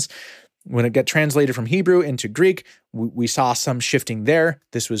translations, when it got translated from Hebrew into Greek, we saw some shifting there.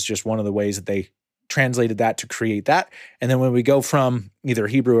 This was just one of the ways that they translated that to create that. And then when we go from either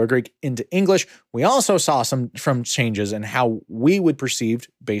Hebrew or Greek into English, we also saw some changes in how we would perceive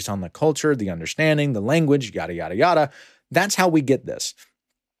based on the culture, the understanding, the language, yada, yada, yada. That's how we get this.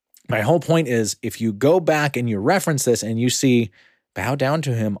 My whole point is, if you go back and you reference this and you see, bow down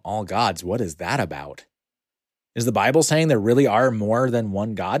to him, all gods, what is that about? Is the Bible saying there really are more than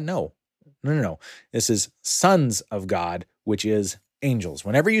one God? No. This is sons of God, which is angels.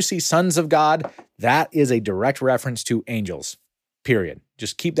 Whenever you see sons of God, that is a direct reference to angels, period.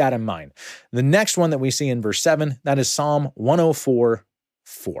 Just keep that in mind. The next one that we see in verse 7, that is Psalm 104:4.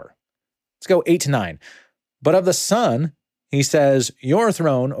 Let's go 8 to 9. But of the Son, he says, your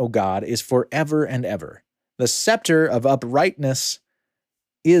throne, O God, is forever and ever. The scepter of uprightness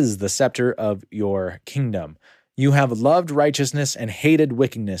is the scepter of your kingdom. You have loved righteousness and hated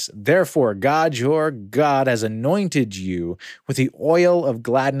wickedness. Therefore, God, your God, has anointed you with the oil of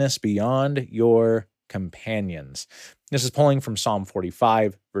gladness beyond your companions. This is pulling from Psalm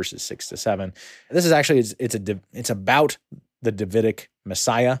 45, verses 6 to 7. This is actually, it's about the Davidic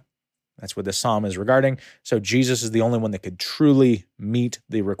Messiah. That's what this psalm is regarding. So Jesus is the only one that could truly meet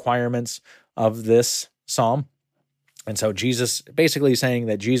the requirements of this psalm. And so Jesus basically saying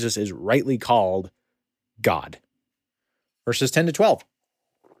that Jesus is rightly called God. Verses 10 to 12.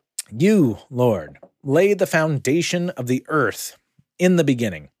 You, Lord, laid the foundation of the earth in the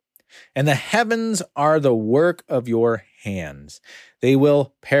beginning, and the heavens are the work of your hands. They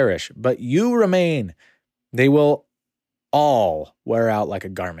will perish, but you remain. They will all wear out like a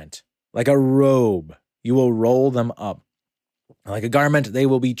garment, like a robe. You will roll them up. Like a garment, they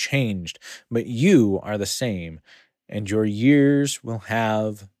will be changed, but you are the same, and your years will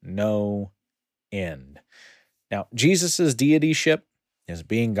have no end. Now, Jesus' deityship, his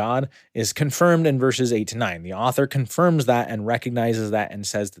being God, is confirmed in verses 8 to 9. The author confirms that and recognizes that and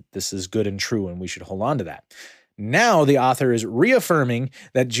says that this is good and true and we should hold on to that. Now the author is reaffirming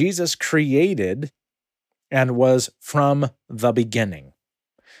that Jesus created and was from the beginning.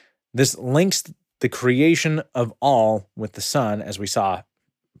 This links the creation of all with the Son, as we saw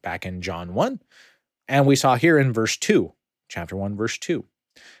back in John 1, and we saw here in verse 2, chapter 1, verse 2,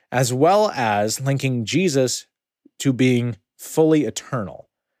 as well as linking Jesus to being fully eternal.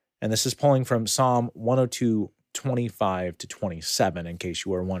 And this is pulling from Psalm 102, 25 to 27, in case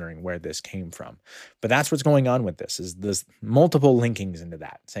you were wondering where this came from. But that's what's going on with this, is this multiple linkings into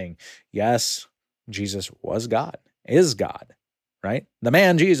that, saying, yes, Jesus was God, is God, right? The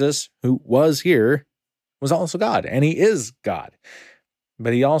man Jesus, who was here, was also God, and he is God.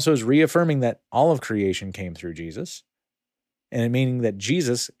 But he also is reaffirming that all of creation came through Jesus, and meaning that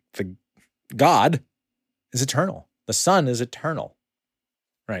Jesus, the God, is eternal. The Son is eternal.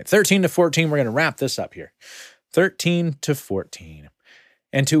 All right, 13 to 14, we're going to wrap this up here. 13 to 14.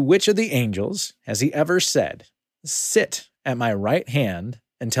 And to which of the angels has he ever said, sit at my right hand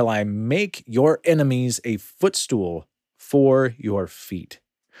until I make your enemies a footstool for your feet?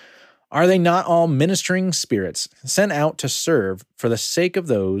 Are they not all ministering spirits sent out to serve for the sake of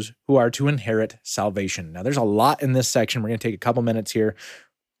those who are to inherit salvation? Now, there's a lot in this section. We're going to take a couple minutes here.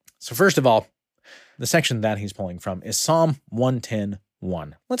 So first of all, the section that he's pulling from is Psalm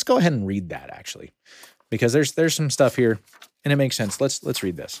 110:1. Let's go ahead and read that, actually, because there's some stuff here, and it makes sense. Let's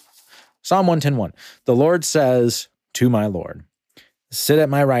read this. Psalm 110:1. The Lord says to my Lord, sit at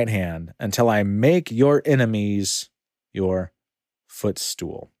my right hand until I make your enemies your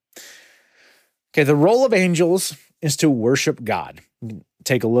footstool. Okay, the role of angels is to worship God.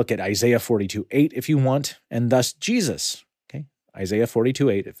 Take a look at Isaiah 42:8 if you want, and thus Jesus. Okay, Isaiah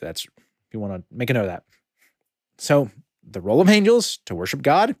 42:8 if you want to make a note of that. So the role of angels to worship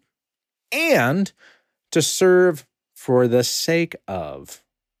God and to serve for the sake of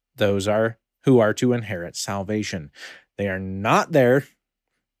those who are to inherit salvation. They are not there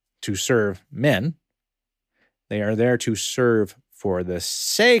to serve men. They are there to serve for the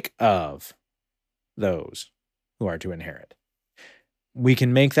sake of those who are to inherit. We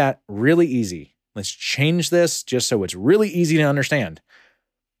can make that really easy. Let's change this just so it's really easy to understand.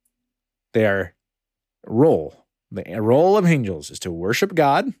 The role of angels is to worship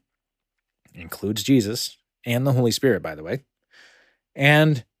God, includes Jesus and the Holy Spirit, by the way,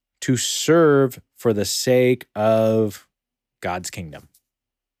 and to serve for the sake of God's kingdom.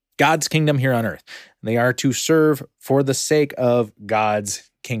 God's kingdom here on earth. They are to serve for the sake of God's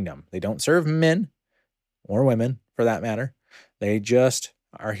kingdom. They don't serve men or women, for that matter. They just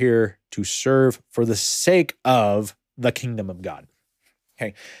are here to serve for the sake of the kingdom of God.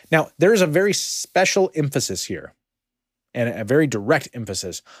 Okay. Now, there's a very special emphasis here and a very direct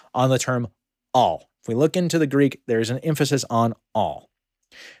emphasis on the term all. If we look into the Greek, there's an emphasis on all.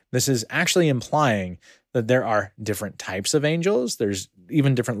 This is actually implying that there are different types of angels. There's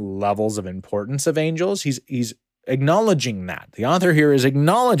even different levels of importance of angels. He's acknowledging that. The author here is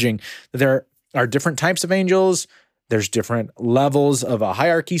acknowledging that there are different types of angels. There's different levels of a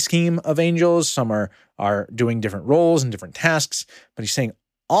hierarchy scheme of angels. Some are doing different roles and different tasks. But he's saying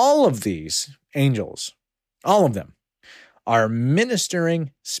all of these angels, all of them, are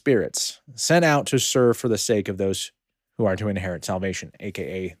ministering spirits sent out to serve for the sake of those who are to inherit salvation,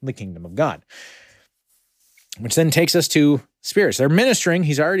 aka the kingdom of God. Which then takes us to spirits. They're ministering.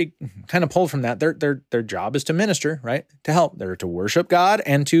 He's already kind of pulled from that. Their job is to minister, right? To help. They're to worship God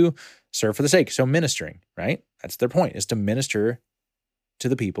and to serve for the sake. So ministering, right? That's their point, is to minister to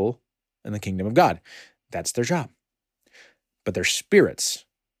the people in the kingdom of God. That's their job. But they're spirits.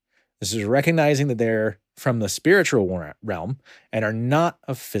 This is recognizing that they're from the spiritual realm and are not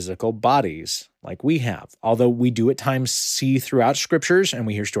of physical bodies like we have. Although we do at times see throughout scriptures, and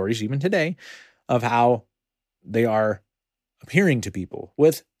we hear stories even today, of how they are appearing to people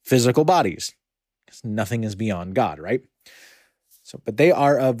with physical bodies, because nothing is beyond God, right? So, but they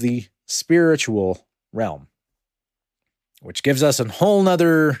are of the spiritual realm, which gives us a whole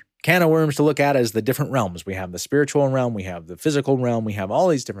nother can of worms to look at as the different realms. We have the spiritual realm, we have the physical realm, we have all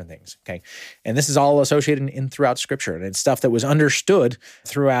these different things, okay? And this is all associated in throughout Scripture, and it's stuff that was understood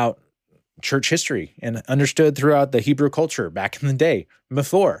throughout church history and understood throughout the Hebrew culture back in the day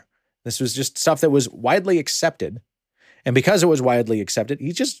before. This was just stuff that was widely accepted, and because it was widely accepted,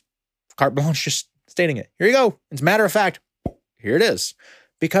 he just carte blanche just stating it. Here you go. It's a matter of fact. Here it is.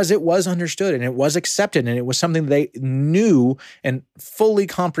 Because it was understood and it was accepted and it was something they knew and fully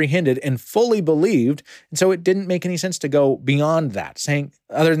comprehended and fully believed. And so it didn't make any sense to go beyond that,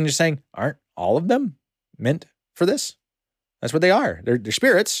 other than just saying, aren't all of them meant for this? That's what they are. They're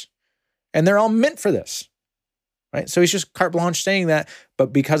spirits and they're all meant for this, right? So he's just carte blanche saying that,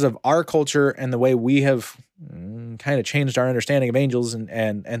 but because of our culture and the way we have kind of changed our understanding of angels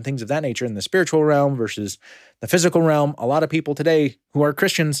and things of that nature in the spiritual realm versus the physical realm, a lot of people today who are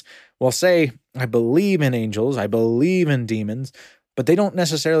Christians will say, I believe in angels, I believe in demons, but they don't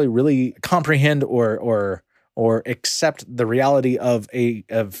necessarily really comprehend or accept the reality of a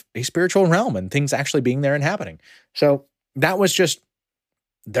spiritual realm and things actually being there and happening. So that was just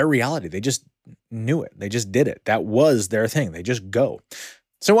their reality. They just knew it. They just did it. That was their thing. They just go.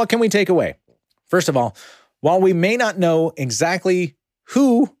 So what can we take away? First of all, while we may not know exactly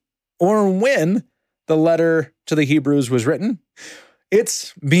who or when the letter to the Hebrews was written,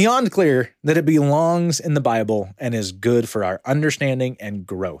 it's beyond clear that it belongs in the Bible and is good for our understanding and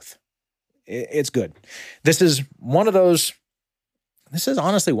growth. It's good. This is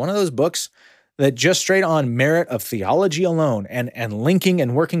honestly one of those books that just straight on merit of theology alone and linking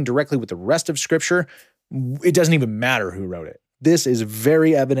and working directly with the rest of Scripture, it doesn't even matter who wrote it. This is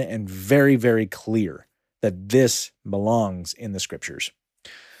very evident and very, very clear that this belongs in the Scriptures.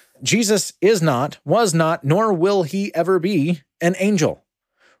 Jesus is not, was not, nor will he ever be an angel.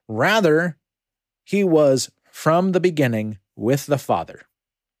 Rather, he was from the beginning with the Father.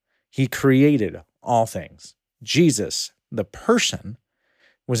 He created all things. Jesus, the person,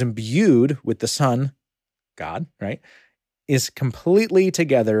 was imbued with the Son, God, right, is completely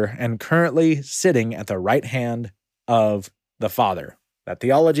together and currently sitting at the right hand of the Father. That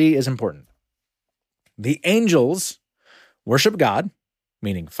theology is important. The angels worship God,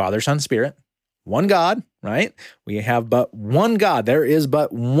 meaning Father, Son, Spirit, one God, right? We have but one God. There is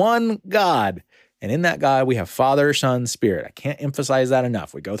but one God. And in that God, we have Father, Son, Spirit. I can't emphasize that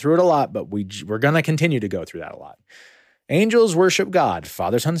enough. We go through it a lot, but we're going to continue to go through that a lot. Angels worship God,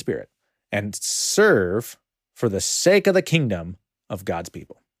 Father, Son, Spirit, and serve for the sake of the kingdom of God's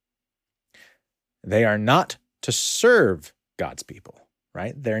people. They are not to serve God's people,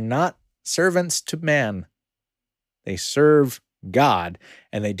 right? They're not servants to man. They serve God,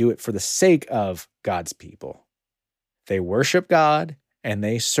 and they do it for the sake of God's people. They worship God, and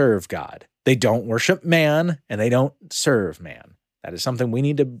they serve God. They don't worship man, and they don't serve man. That is something we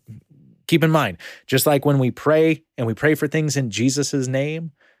need to keep in mind. Just like when we pray, and we pray for things in Jesus'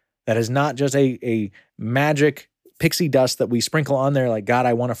 name, that is not just a magic pixie dust that we sprinkle on there like, God,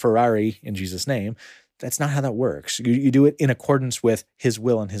 I want a Ferrari in Jesus' name. That's not how that works. You do it in accordance with his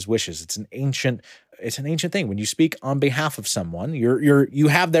will and his wishes. It's an ancient thing. When you speak on behalf of someone, you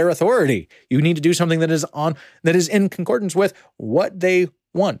have their authority. You need to do something that is in concordance with what they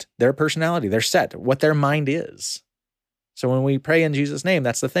want, their personality, their set, what their mind is. So when we pray in Jesus' name,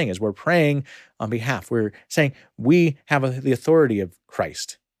 that's the thing, is we're praying on behalf. We're saying we have the authority of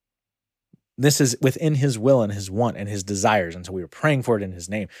Christ. This is within his will and his want and his desires. And so we were praying for it in his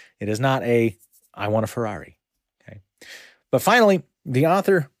name. It is not I want a Ferrari. Okay. But finally, the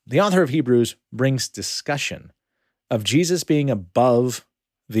author of Hebrews brings discussion of Jesus being above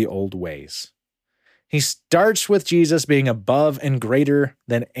the old ways. He starts with Jesus being above and greater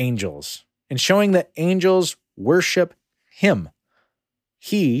than angels and showing that angels worship him.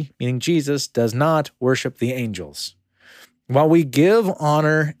 He, meaning Jesus, does not worship the angels. While we give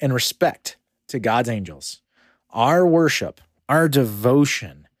honor and respect to God's angels, our worship, our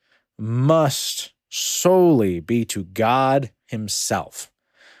devotion must solely be to God himself.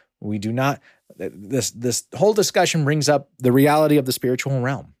 We do not, this whole discussion brings up the reality of the spiritual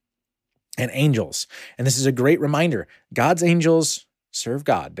realm and angels. And this is a great reminder. God's angels serve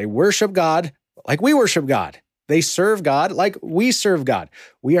God. They worship God like we worship God. They serve God like we serve God.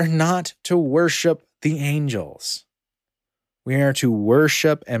 We are not to worship the angels. We are to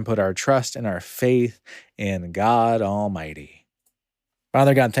worship and put our trust and our faith in God Almighty.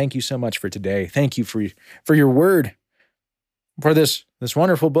 Father God, thank you so much for today. Thank you for your word, for this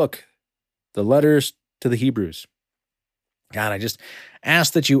wonderful book, the letters to the Hebrews. God, I just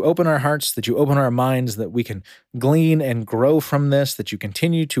ask that you open our hearts, that you open our minds, that we can glean and grow from this, that you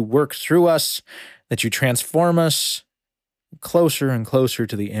continue to work through us, that you transform us closer and closer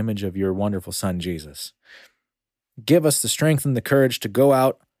to the image of your wonderful Son, Jesus. Give us the strength and the courage to go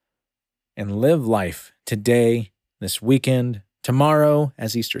out and live life today, this weekend, tomorrow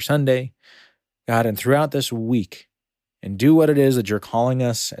as Easter Sunday, God, and throughout this week, and do what it is that you're calling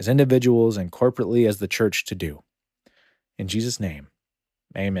us as individuals and corporately as the church to do. In Jesus' name,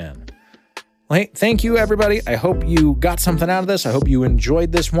 amen. Well, hey, thank you, everybody. I hope you got something out of this. I hope you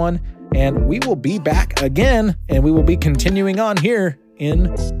enjoyed this one, and we will be back again, and we will be continuing on here in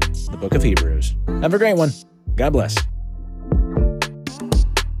the book of Hebrews. Have a great one. God bless.